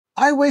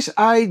I wish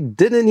I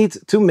didn't need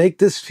to make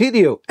this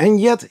video, and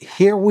yet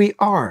here we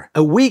are.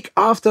 A week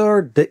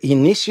after the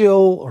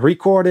initial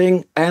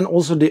recording and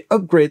also the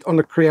upgrade on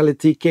the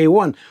Creality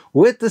K1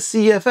 with the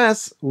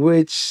CFS,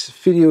 which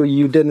video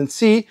you didn't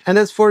see, and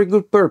that's for a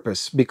good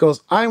purpose,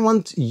 because I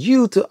want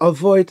you to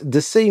avoid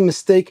the same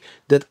mistake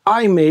that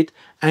I made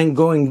and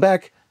going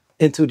back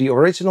into the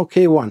original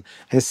K1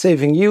 and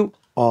saving you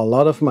a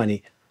lot of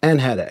money and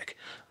headache.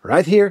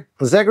 Right here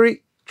on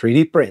Zachary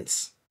 3D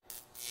Prints.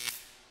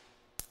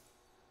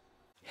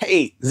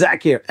 Hey,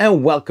 Zach here,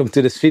 and welcome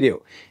to this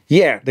video.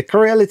 Yeah, the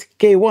Creality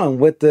K1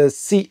 with the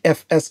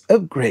CFS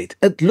upgrade.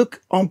 It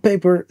looked on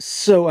paper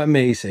so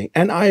amazing,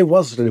 and I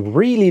was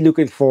really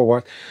looking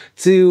forward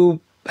to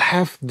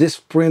have this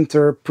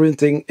printer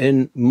printing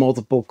in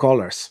multiple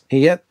colors. And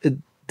yet it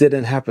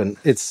didn't happen.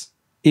 It's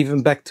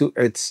even back to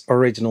its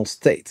original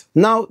state.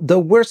 Now, there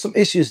were some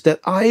issues that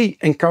I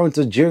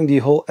encountered during the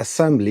whole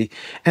assembly,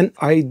 and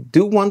I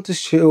do want to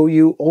show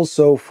you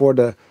also for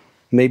the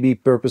maybe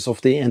purpose of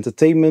the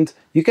entertainment.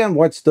 You can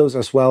watch those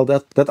as well.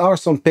 That are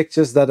some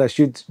pictures that I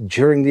shoot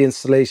during the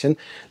installation.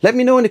 Let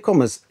me know in the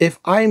comments if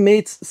I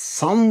made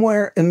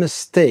somewhere a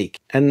mistake,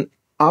 and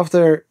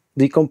after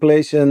the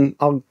compilation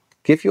I'll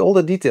give you all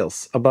the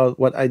details about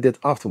what I did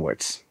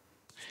afterwards.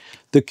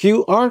 The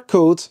QR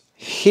code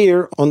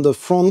here on the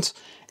front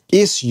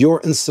is your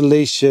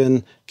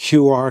installation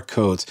QR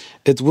code.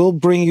 It will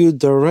bring you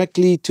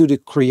directly to the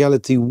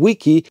Creality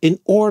wiki in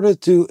order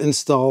to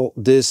install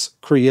this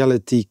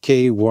Creality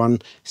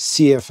K1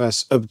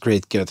 CFS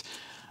upgrade kit.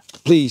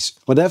 Please,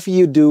 whatever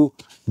you do,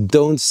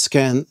 don't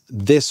scan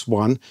this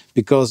one,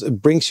 because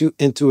it brings you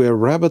into a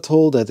rabbit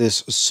hole that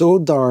is so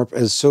dark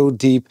and so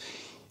deep.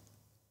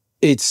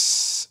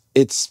 It's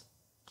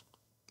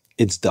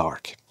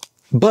dark.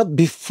 But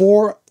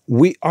before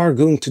we are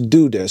going to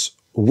do this,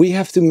 we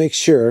have to make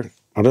sure,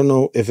 I don't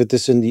know if it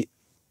is in the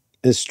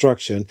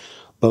instruction,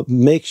 but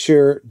make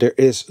sure there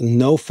is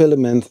no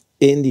filament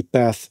in the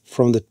path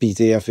from the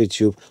PTFE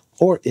tube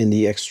or in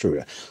the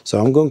extruder. So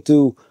I'm going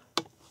to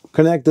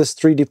connect this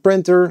 3D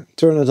printer,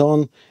 turn it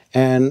on,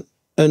 and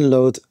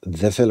unload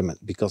the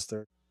filament, because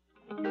there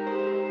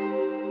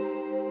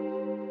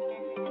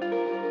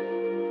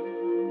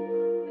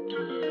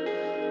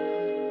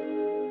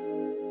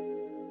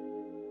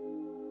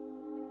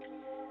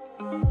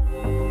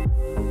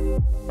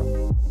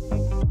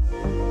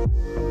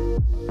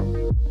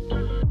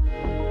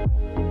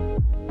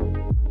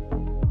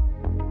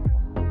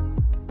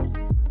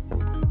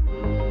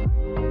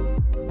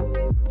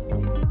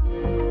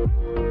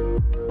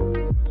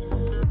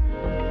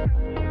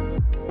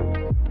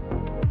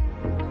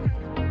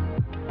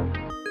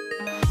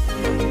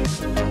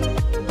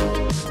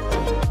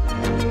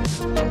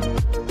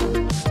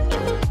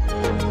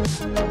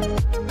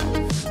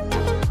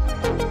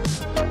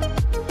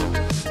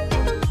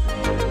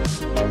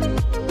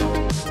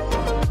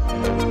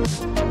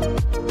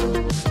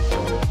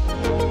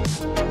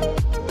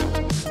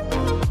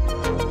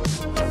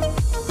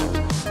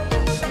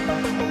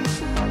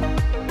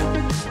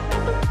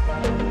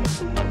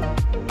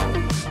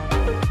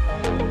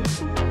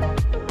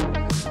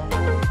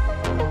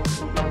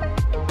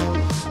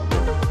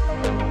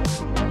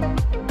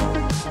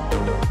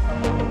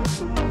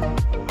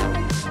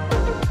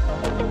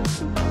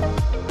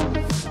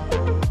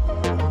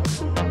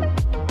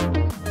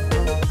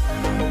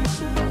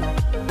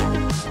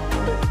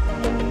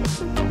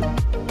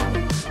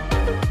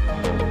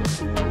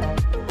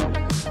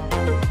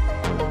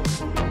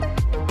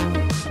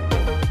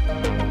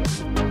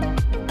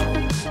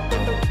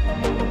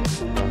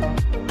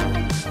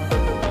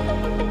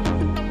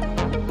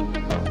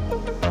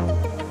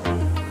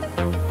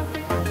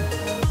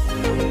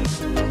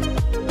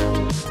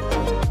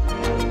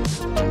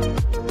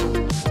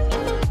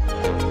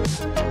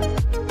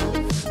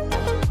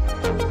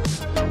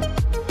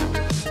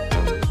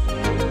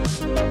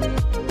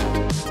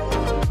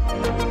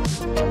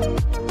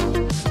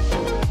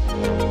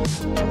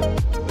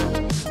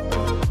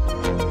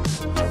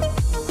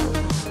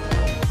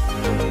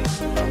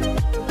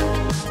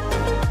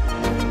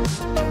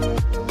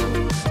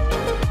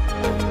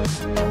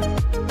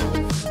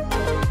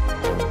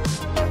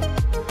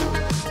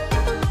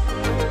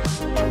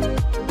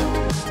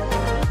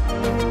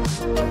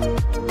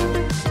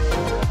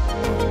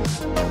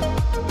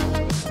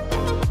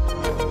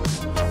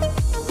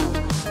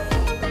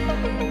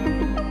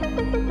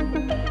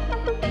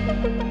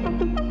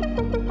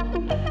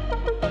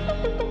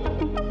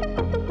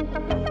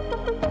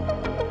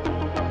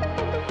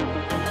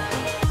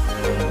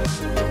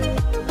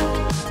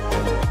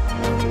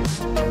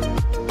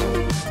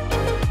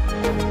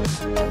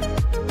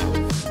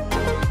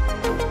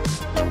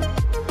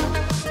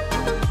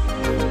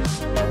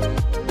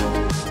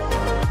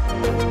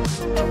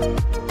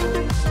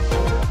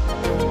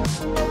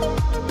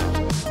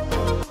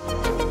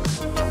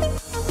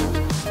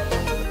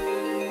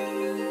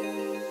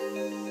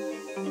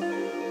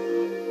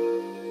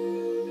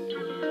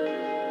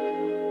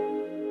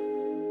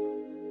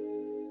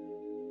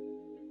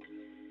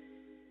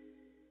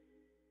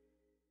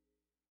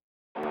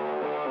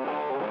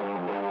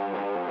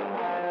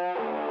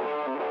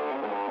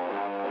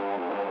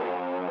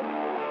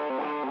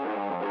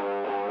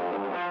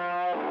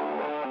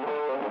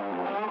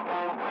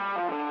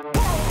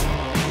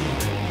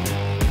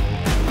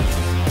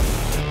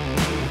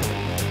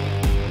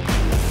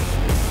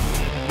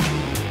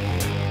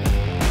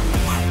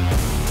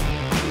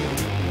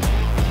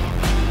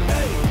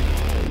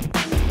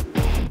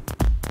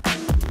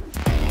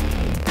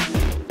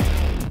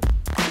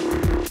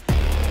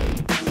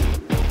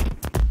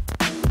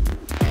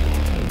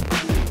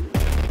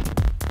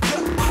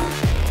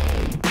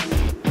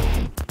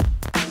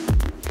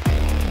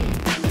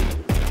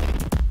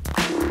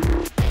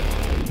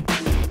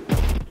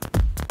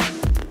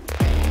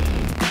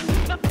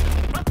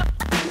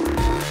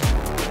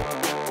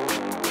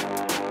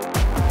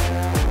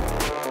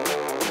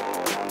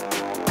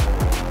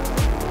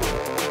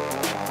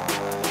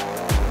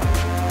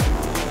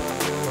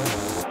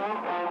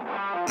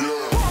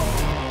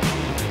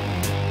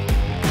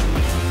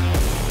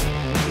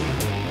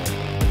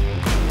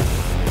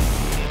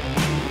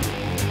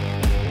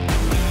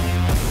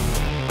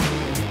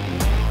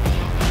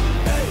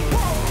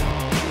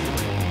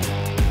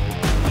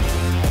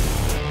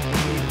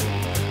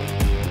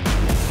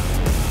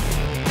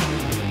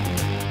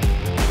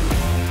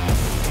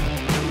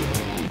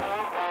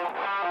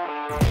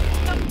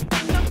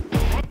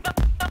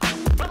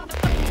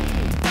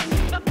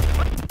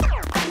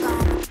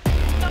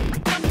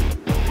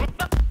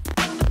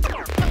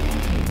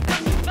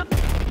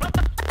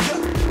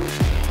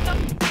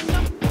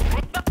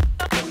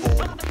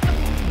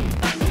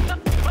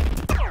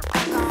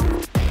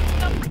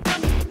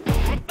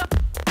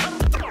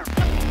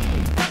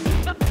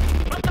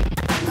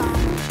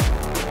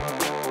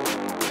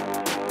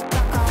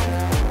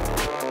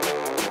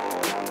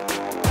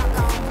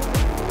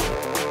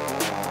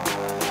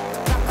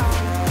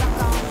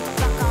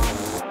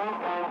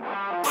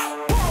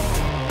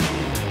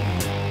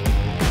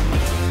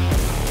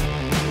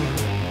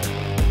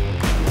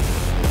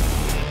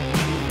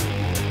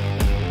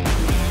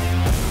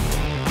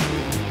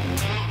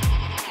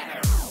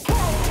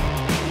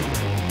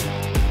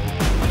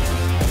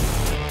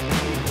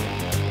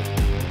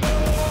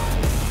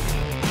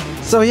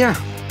So yeah,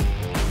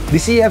 the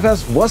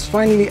CFS was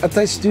finally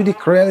attached to the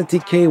Creality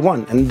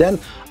K1, and then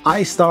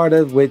I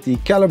started with the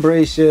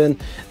calibration,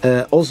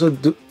 also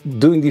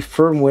doing the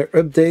firmware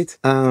update.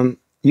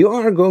 You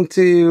are going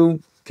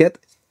to get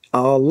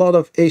a lot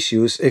of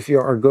issues if you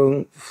are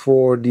going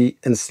for the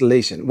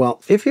installation.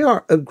 Well, if you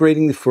are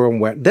upgrading the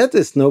firmware, that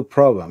is no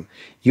problem.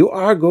 You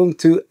are going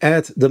to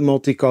add the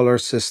multicolor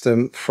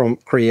system from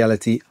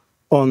Creality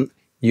on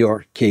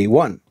your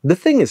K1. The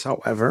thing is,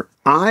 however,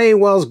 I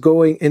was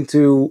going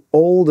into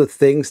all the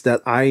things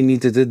that I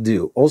needed to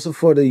do, also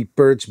for the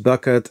purge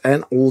bucket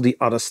and all the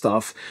other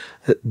stuff,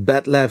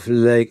 bed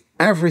leveling,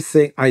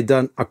 everything I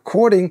done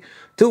according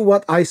to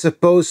what I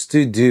supposed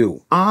to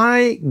do.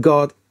 I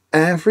got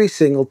every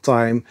single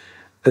time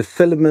a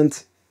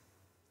filament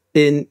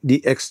in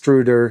the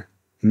extruder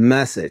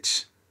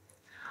message.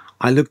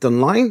 I looked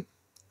online,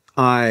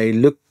 I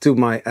looked to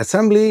my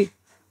assembly,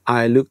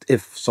 I looked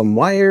if some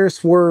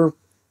wires were,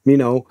 you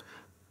know,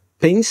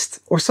 pinched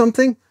or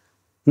something.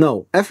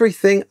 No,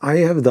 everything I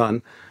have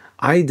done,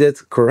 I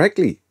did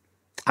correctly.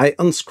 I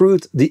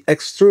unscrewed the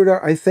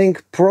extruder, I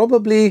think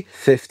probably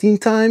 15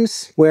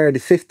 times, where the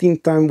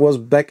 15th time was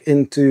back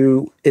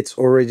into its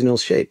original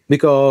shape.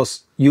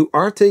 Because you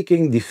are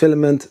taking the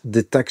filament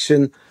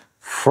detection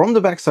from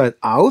the backside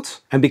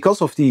out, and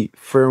because of the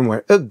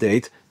firmware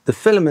update, the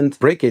filament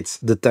breakage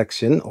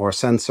detection or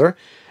sensor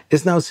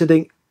is now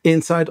sitting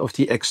inside of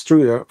the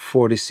extruder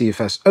for the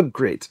CFS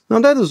upgrade. Now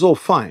that is all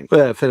fine.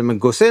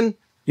 Filament goes in,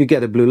 you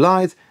get a blue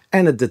light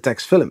and it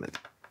detects filament.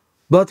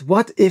 But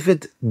what if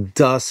it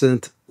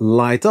doesn't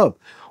light up?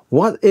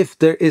 What if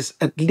there is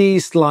at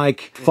least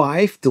like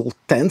 5 to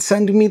 10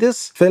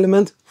 centimeters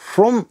filament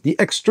from the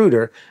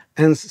extruder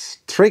and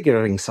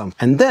triggering some?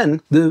 And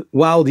then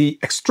while the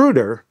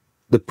extruder,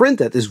 the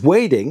printhead, is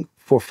waiting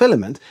for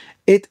filament,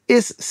 it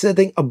is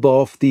sitting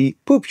above the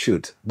poop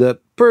chute, the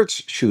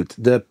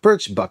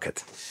purge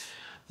bucket.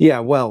 Yeah,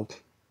 well,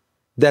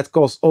 that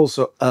caused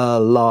also a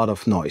lot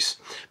of noise,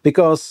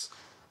 because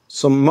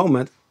some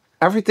moment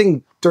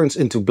everything turns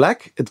into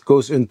black, it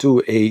goes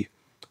into a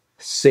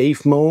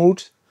safe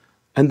mode,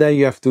 and then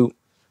you have to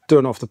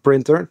turn off the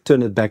printer,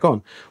 turn it back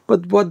on.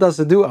 But what does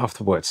it do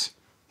afterwards?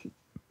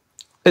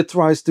 It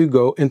tries to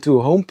go into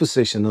a home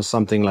position or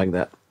something like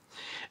that.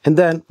 And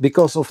then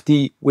because of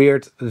the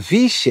weird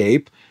V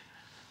shape,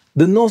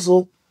 the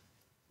nozzle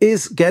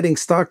is getting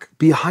stuck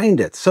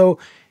behind it. So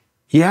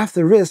you have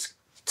the risk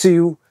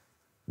to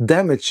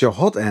damage your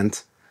hot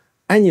end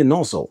and your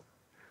nozzle,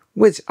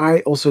 which I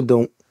also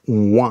don't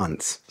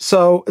want.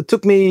 So it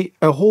took me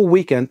a whole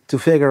weekend to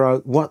figure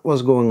out what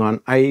was going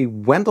on. I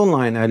went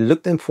online, I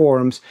looked in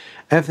forums,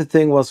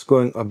 everything was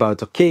going about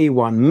the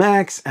K1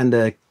 Max and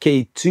the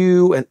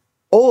K2 and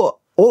all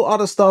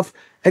other stuff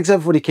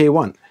except for the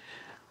K1.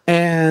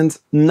 And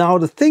now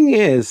the thing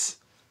is,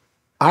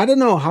 I don't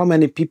know how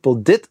many people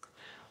did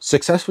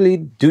successfully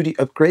do the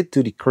upgrade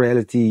to the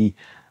Creality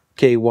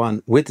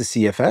K1 with the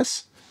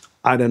CFS.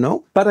 I don't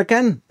know, but I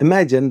can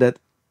imagine that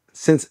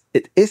since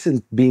it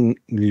isn't being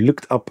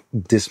looked up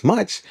this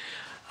much,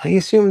 I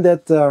assume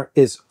that there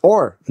is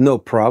or no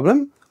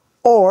problem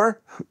or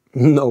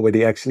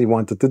nobody actually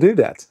wanted to do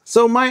that.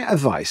 So my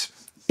advice,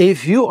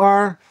 if you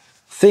are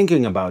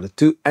thinking about it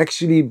to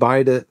actually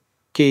buy the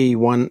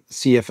K1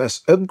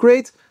 CFS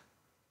upgrade,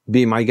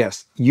 be my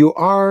guest. You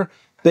are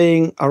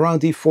paying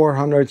around the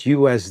 400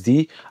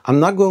 USD. I'm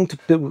not going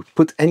to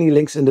put any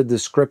links in the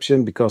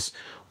description, because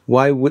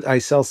why would I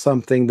sell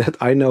something that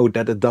I know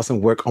that it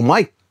doesn't work on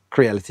my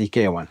Creality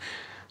K1,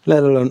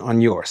 let alone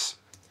on yours?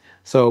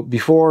 So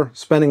before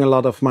spending a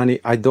lot of money,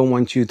 I don't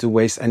want you to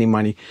waste any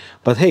money.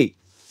 But hey,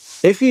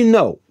 if you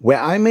know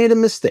where I made a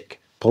mistake,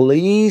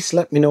 please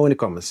let me know in the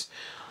comments.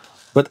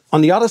 But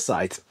on the other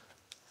side,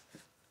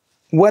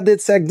 what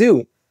did Zach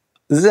do?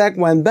 Zach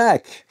went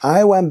back.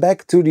 I went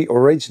back to the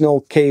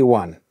original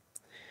K1.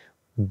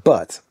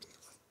 But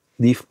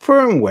the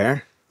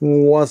firmware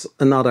was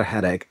another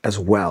headache as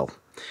well,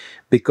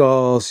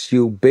 because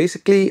you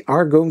basically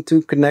are going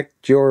to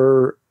connect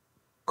your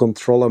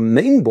controller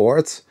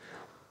mainboard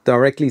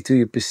directly to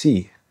your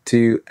PC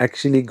to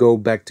actually go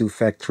back to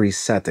factory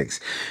settings.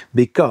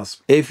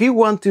 Because if you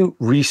want to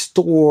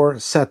restore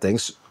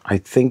settings, I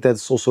think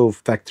that's also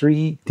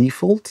factory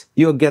default,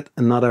 you'll get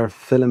another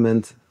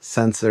filament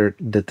sensor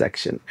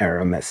detection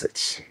error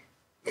message.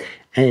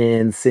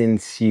 And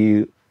since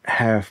you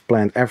have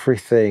planned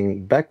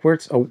everything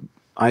backwards,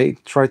 I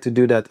tried to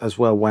do that as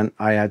well when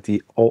I had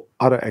the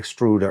other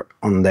extruder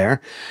on there,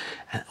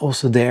 and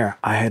also there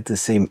I had the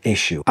same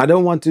issue. I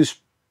don't want to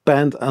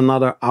spend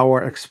another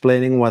hour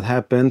explaining what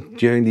happened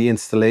during the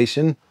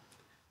installation.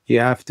 You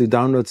have to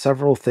download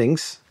several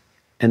things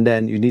and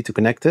then you need to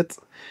connect it.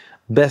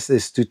 Best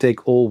is to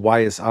take all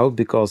wires out,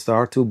 because there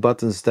are two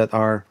buttons that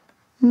are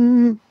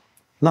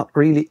not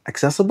really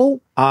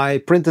accessible.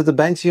 I printed a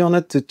Banshee on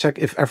it to check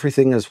if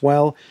everything is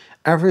well.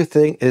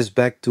 Everything is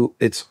back to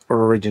its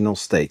original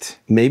state.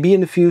 Maybe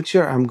in the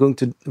future I'm going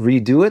to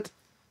redo it,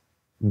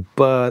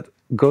 but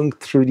going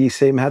through the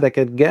same headache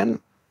again,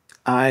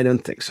 I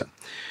don't think so.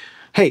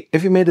 Hey,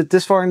 if you made it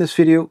this far in this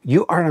video,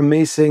 you are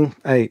amazing.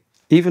 Hey,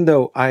 Even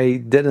though I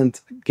didn't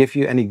give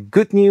you any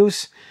good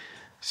news,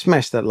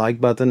 smash that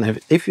like button.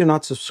 If you're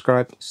not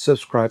subscribed,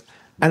 subscribe.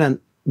 And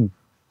then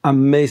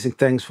amazing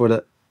thanks for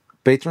the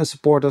Patreon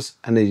supporters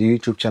and the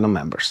YouTube channel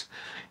members.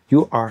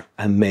 You are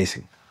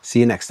amazing. See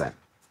you next time.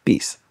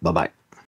 Peace. Bye-bye.